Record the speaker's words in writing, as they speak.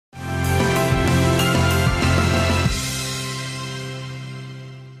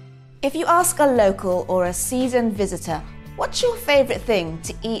If you ask a local or a seasoned visitor, what's your favorite thing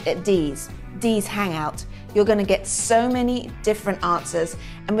to eat at Dee's Hangout, you're going to get so many different answers,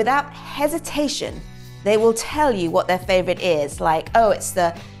 and without hesitation, they will tell you what their favorite is. Like, oh, it's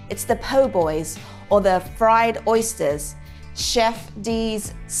the po' boys or the fried oysters, Chef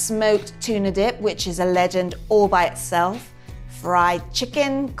D's smoked tuna dip, which is a legend all by itself, fried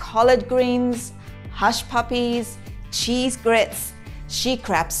chicken, collard greens, hush puppies, cheese grits, she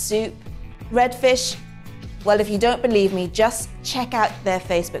crab soup, redfish. Well, if you don't believe me, just check out their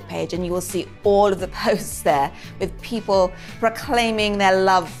Facebook page and you will see all of the posts there with people proclaiming their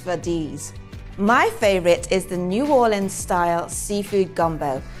love for Dee's. My favorite is the New Orleans style seafood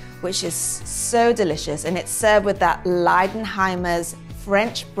gumbo, which is so delicious, and it's served with that Leidenheimer's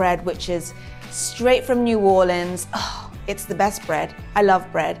French bread, which is straight from New Orleans. Oh, it's the best bread. I love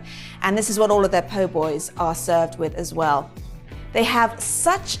bread. And this is what all of their po' boys are served with as well. They have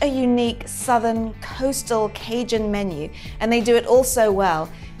such a unique southern coastal Cajun menu, and they do it all so well.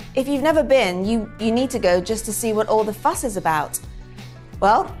 If you've never been, you need to go just to see what all the fuss is about.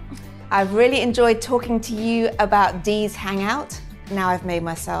 Well, I've really enjoyed talking to you about Dee's Hangout. Now I've made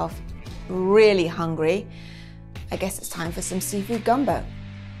myself really hungry. I guess it's time for some seafood gumbo.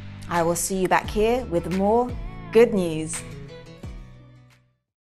 I will see you back here with more good news.